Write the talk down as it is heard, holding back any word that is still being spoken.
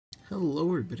Hello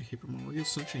everybody, Hyper Mario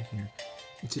Sunshine here,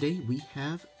 and today we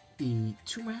have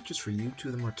two matches for you. Two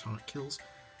of them are taunt kills.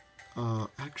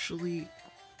 Actually,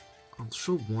 I'll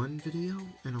show one video,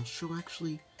 and I'll show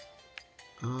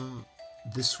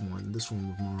this one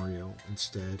with Mario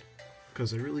instead,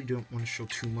 because I really don't want to show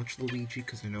too much Luigi,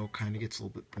 because I know it kind of gets a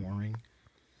little bit boring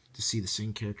to see the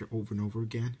same character over and over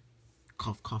again.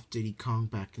 Cough cough Diddy Kong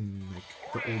back in like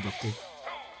the old update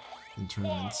in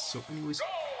tournaments. So anyways,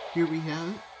 here we have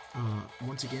it.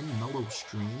 Once again, mellow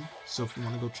stream, so if you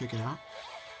want to go check it out,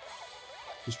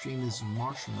 the stream is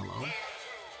Marshmallow,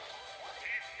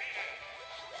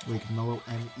 like mellow,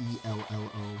 M-E-L-L-O-W.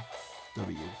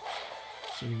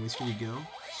 So anyways, here we go,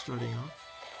 starting off.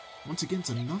 Once again, it's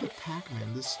another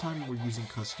Pac-Man. This time we're using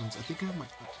customs. I think I have my,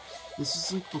 this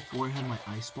is like before I had my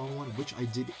ice ball one, which I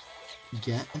did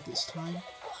get at this time,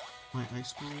 my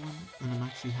ice ball one, and I'm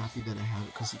actually happy that I have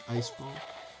it, because the ice ball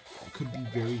could be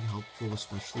very helpful,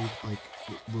 especially with, like,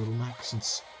 Little Mac,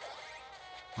 since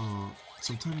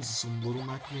sometimes some Little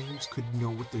Mac names could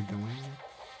know what they're doing,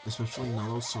 especially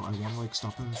Mellow, so I want to like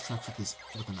stop him in his tracks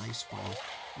with an ice ball,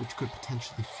 which could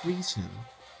potentially freeze him.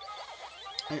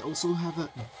 I also have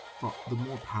the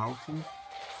more powerful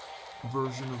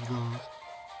version of the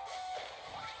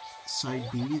side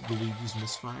B, the Luigi's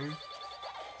Misfire.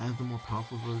 I have the more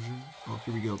powerful version. Oh,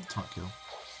 here we go, the taunt kill.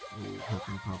 It will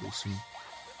happen probably soon.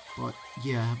 But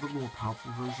yeah, I have the more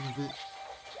powerful version of it,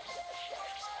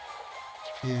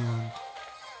 and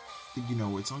you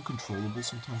know, it's uncontrollable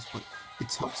sometimes, but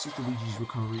it helps with Luigi's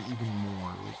recovery even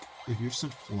more. Like, if you're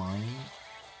sent flying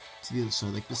to the other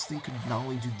side, like, this thing could not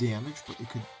only do damage, but it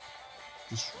could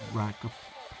just rack up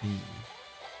pain.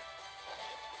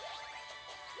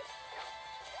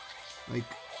 Like,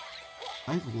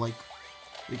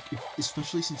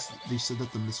 especially since they said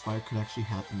that the misfire could actually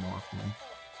happen more often.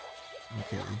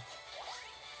 Okay.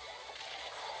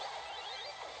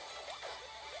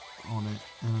 On it,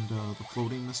 and the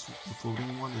floating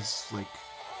one is like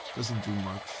doesn't do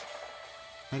much.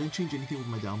 I didn't change anything with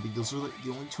my down B. Those are like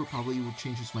the only two I probably would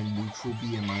change is my neutral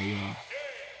B and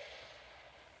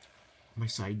my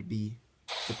side B,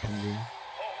 depending.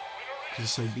 Because the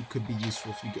side B could be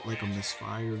useful if you get like a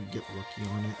misfire or get lucky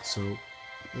on it. So,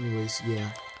 anyways,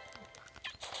 yeah.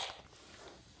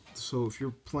 So if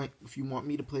you want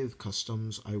me to play with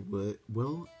customs, I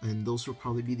will, and those will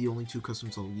probably be the only two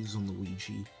customs I'll use on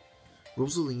Luigi.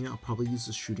 Rosalina, I'll probably use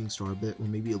the shooting star a bit, or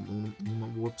maybe a Luma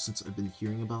Warp, since I've been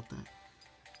hearing about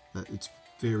that. It's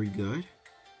very good,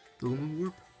 the Luma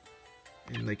Warp,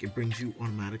 and like it brings you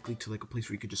automatically to like a place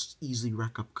where you could just easily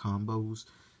rack up combos,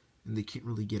 and they can't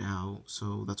really get out.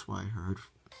 So that's why I heard.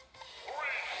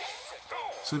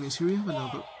 So anyways, here we have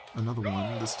another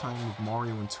one. This time with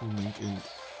Mario and Toon Link, and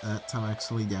that time I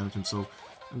accidentally damaged him, so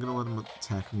I'm gonna let him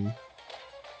attack me.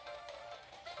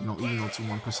 You know, even though it's a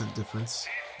 1% difference,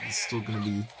 it's still gonna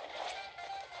be...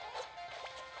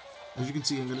 As you can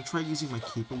see, I'm gonna try using my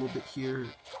cape a little bit here,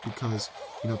 because,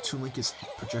 you know, Toon Link is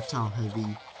projectile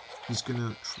heavy. He's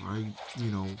gonna try,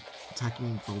 you know, attacking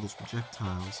me with all those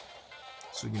projectiles.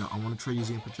 So, you know, I wanna try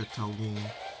using a projectile game,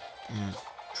 and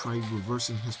try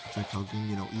reversing his projectile game,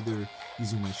 you know, either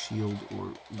using my shield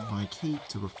or my cape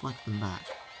to reflect them back.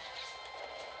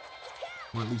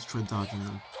 Or at least try dodging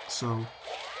them. So,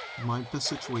 my best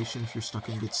situation if you're stuck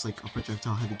against like a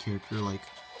projectile heavy character, like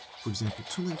for example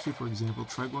Toon Link here, for example,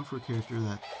 try going for a character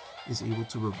that is able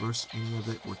to reverse any of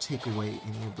it or take away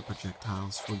any of the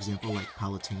projectiles, for example like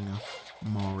Palutena,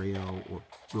 Mario, or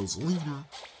Rosalina.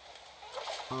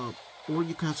 Or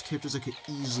you can have characters that could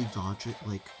easily dodge it,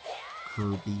 like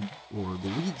Kirby or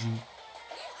Luigi.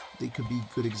 They could be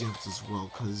good examples as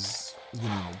well, because, you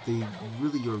know, they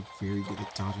really are very good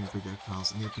at dodging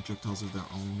projectiles, and they have projectiles of their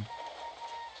own.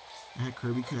 And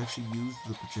Kirby could actually use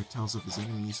the projectiles of his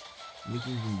enemies,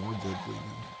 making them more deadly,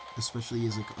 especially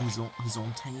as like his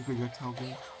own tiny projectile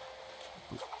game.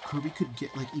 But Kirby could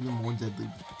get like even more deadly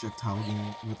with the projectile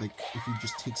game, with like if he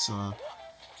just takes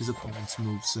his opponent's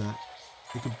moveset,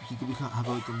 he could have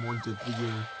like a more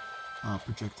deadlier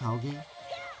projectile game.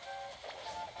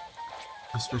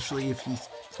 Especially if he's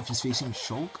facing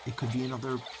Shulk, it could be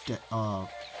another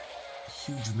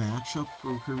huge matchup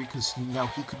for Kirby, because now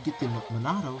he could get the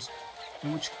Monados,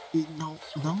 in which it not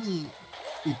only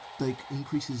it like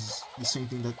increases the same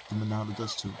thing that the Monado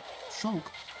does to Shulk,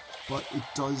 but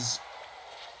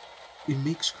it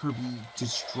makes Kirby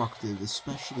destructive,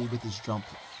 especially with his jump.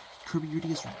 Kirby already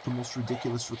has the most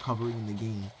ridiculous recovery in the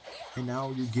game, and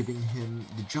now you're giving him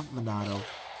the jump Monado,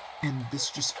 and this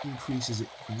just increases it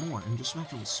even more. And just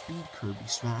imagine with Speed Kirby,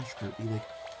 Smash Kirby, like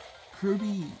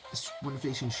Kirby when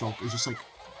facing Shulk is just like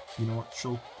You know what,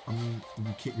 Shulk? I mean,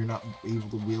 you're not able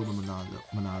to wield a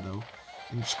Monado.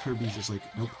 And just Kirby's just like,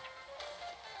 nope.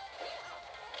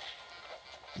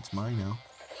 It's mine now.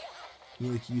 He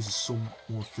like uses so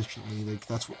more efficiently. Like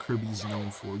that's what Kirby's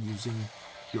known for, using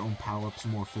your own power-ups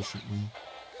more efficiently.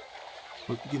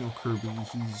 But you know, Kirby,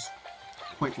 he's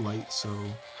quite light, so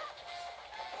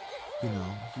you know,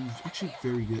 he's actually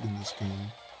very good in this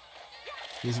game.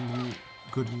 He hasn't been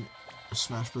good in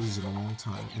Smash Bros. In a long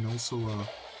time. And also,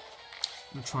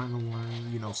 I'm trying to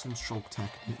learn, you know, some Shulk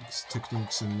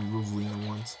techniques and Rosalina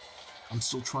ones. I'm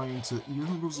still trying to, even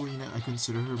though Rosalina, I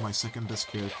consider her my second best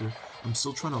character, I'm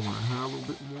still trying to learn her a little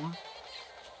bit more.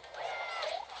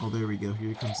 Oh, there we go,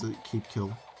 here comes the cape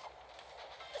kill.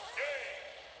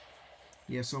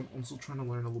 Yeah, so I'm also trying to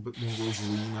learn a little bit more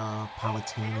Rosalina,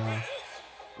 Palutena,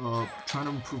 trying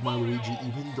to improve my Luigi,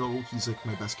 even though he's like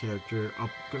my best character. I'm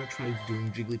gonna try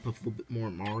doing Jigglypuff a little bit more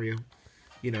at Mario.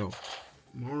 You know,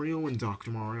 Mario and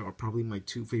Dr. Mario are probably my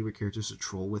two favorite characters to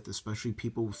troll with, especially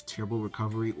people with terrible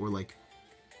recovery, or like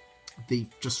they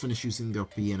just finished using their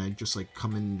B and I just like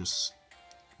come in and just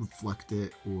reflect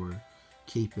it or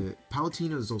cape it.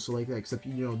 Palutena is also like that, except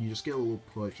you know, you just get a little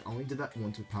push. I only did that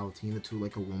once with Palutena to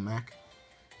like a Womack,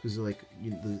 because like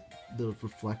you know, the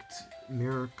reflect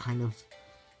mirror kind of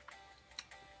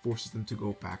forces them to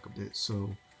go back a bit. So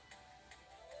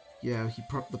yeah,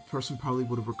 the person probably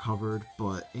would have recovered,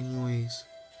 but anyways.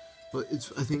 But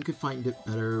I think I find it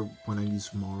better when I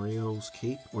use Mario's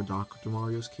cape or Dr.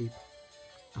 Mario's cape.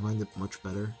 I find it much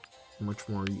better, much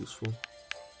more useful.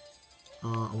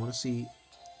 I want to see.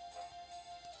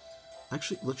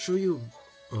 Actually, let's show you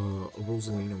a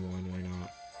Rosalina one. Why not?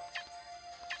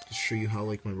 To show you how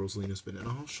like my Rosalina's been, and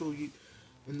I'll show you.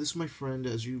 And this is my friend.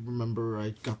 As you remember,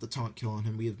 I got the taunt kill on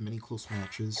him. We have many close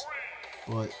matches.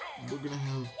 But we're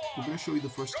gonna show you the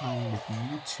first time with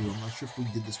Mewtwo. I'm not sure if we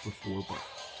did this before, but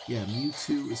yeah,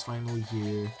 Mewtwo is finally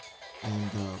here,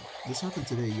 and this happened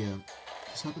today. Yeah,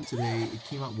 this happened today. It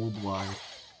came out worldwide.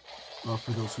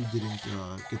 For those who didn't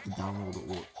get the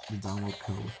download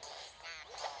code.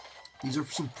 These are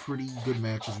some pretty good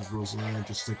matches with Rosalina,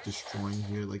 just like destroying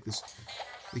here. Like this,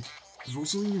 like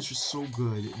Rosalina is just so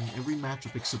good in every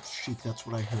matchup except Sheik. That's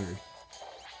what I heard.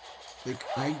 Like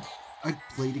I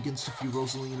played against a few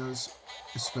Rosalinas,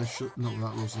 especially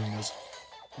not Rosalinas.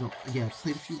 No, yeah, I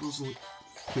played with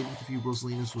a few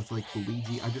Rosalinas with like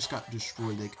Luigi. I just got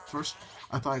destroyed. Like first,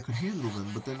 I thought I could handle them,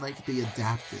 but then like they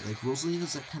adapted. Like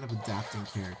Rosalina's that kind of adapting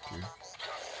character.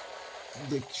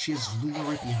 Like she has Luma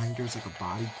right behind her as like a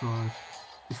bodyguard.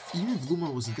 Even if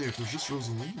Luma wasn't there, if it was just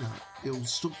Rosalina,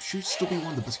 she'd still be one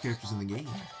of the best characters in the game.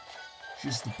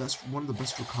 She's one of the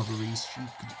best recoveries.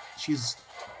 She's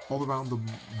all around the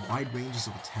wide ranges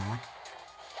of attack.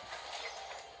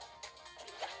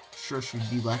 Sure, she'd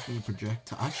be lacking in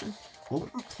projectile. Actually, what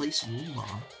would replace Luma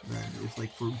then? If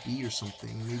like for B or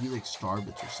something, maybe like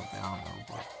Starbits or something. I don't know,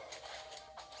 but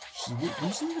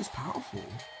Rosalina's powerful.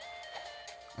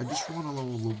 I just want to know a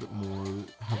little bit more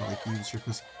how to like use her,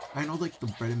 because I know like the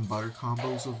bread and butter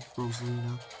combos of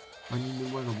Rosalina. I need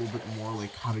to learn a little bit more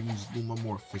like how to use Luma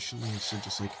more efficiently instead of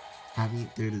just like having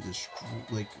it there to destroy,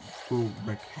 like go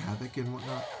wreak havoc and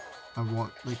whatnot. I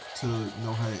want like to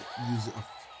know how to use it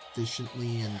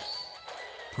efficiently and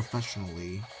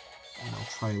professionally, and I'll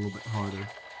try a little bit harder.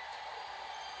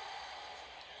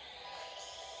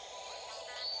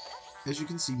 As you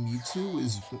can see, Mewtwo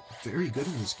is very good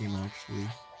in this game, actually.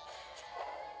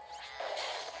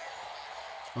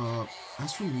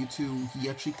 As for Mewtwo, he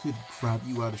actually could grab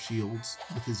you out of shields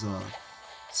with his,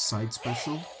 side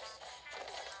special.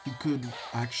 He could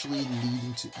actually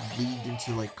lead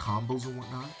into like, combos and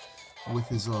whatnot with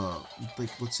his,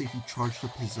 like, let's say he charged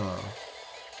up his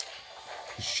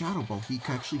Shadow Ball. He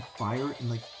could actually fire it,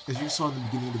 and, like, as you saw in the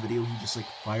beginning of the video, he just, like,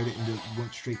 fired it and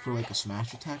went straight for, like, a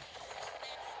smash attack.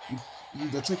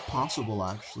 That's like possible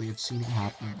actually. I've seen it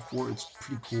happen before. It's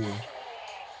pretty cool.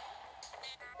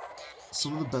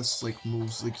 Some of the best like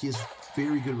moves, like he has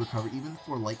very good recovery. Even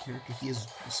for a light character, he has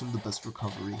some of the best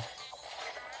recovery.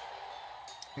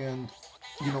 And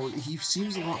you know, he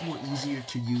seems a lot more easier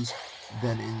to use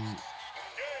than in,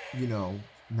 you know,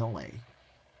 Melee.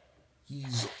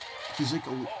 He's like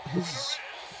his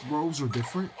throws are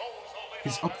different.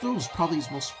 His up throw is probably his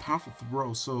most powerful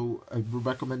throw, so I would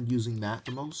recommend using that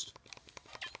the most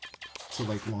to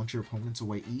like launch your opponents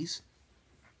away ease.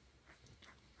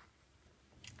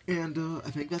 And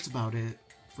I think that's about it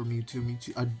for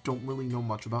Mewtwo. I don't really know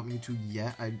much about Mewtwo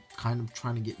yet. I'm kind of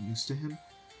trying to get used to him,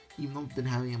 even though I've been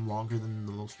having him longer than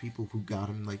the most people who got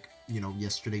him like, you know,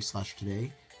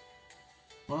 yesterday/today.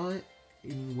 But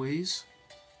anyways,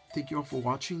 thank you all for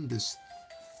watching this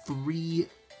 3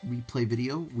 replay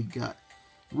video. We got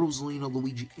Rosalina,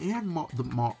 Luigi,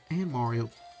 and Mario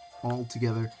all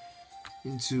together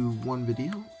into one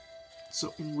video.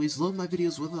 So anyways, love my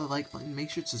videos with a like button. Make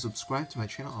sure to subscribe to my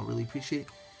channel. I'll really appreciate it.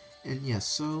 And yes,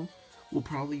 so we'll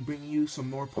probably bring you some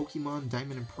more Pokemon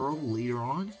Diamond and Pearl later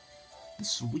on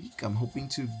this week. I'm hoping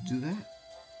to do that.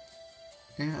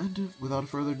 And without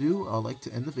further ado, I'd like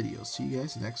to end the video. See you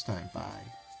guys next time. Bye.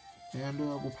 And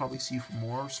we'll probably see you for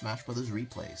more Smash Brothers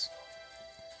replays.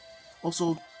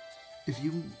 Also, if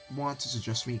you want to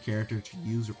suggest me a character to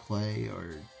use or play,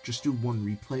 or just do one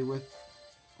replay with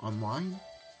online,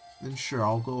 then sure,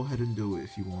 I'll go ahead and do it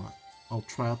if you want. I'll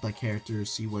try out that character,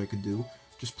 see what I could do.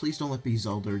 Just please don't let me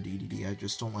Zelda or DDD. I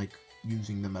just don't like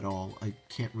using them at all. I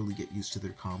can't really get used to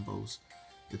their combos.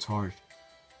 It's hard.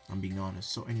 I'm being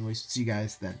honest. So anyways, see you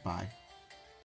guys then. Bye.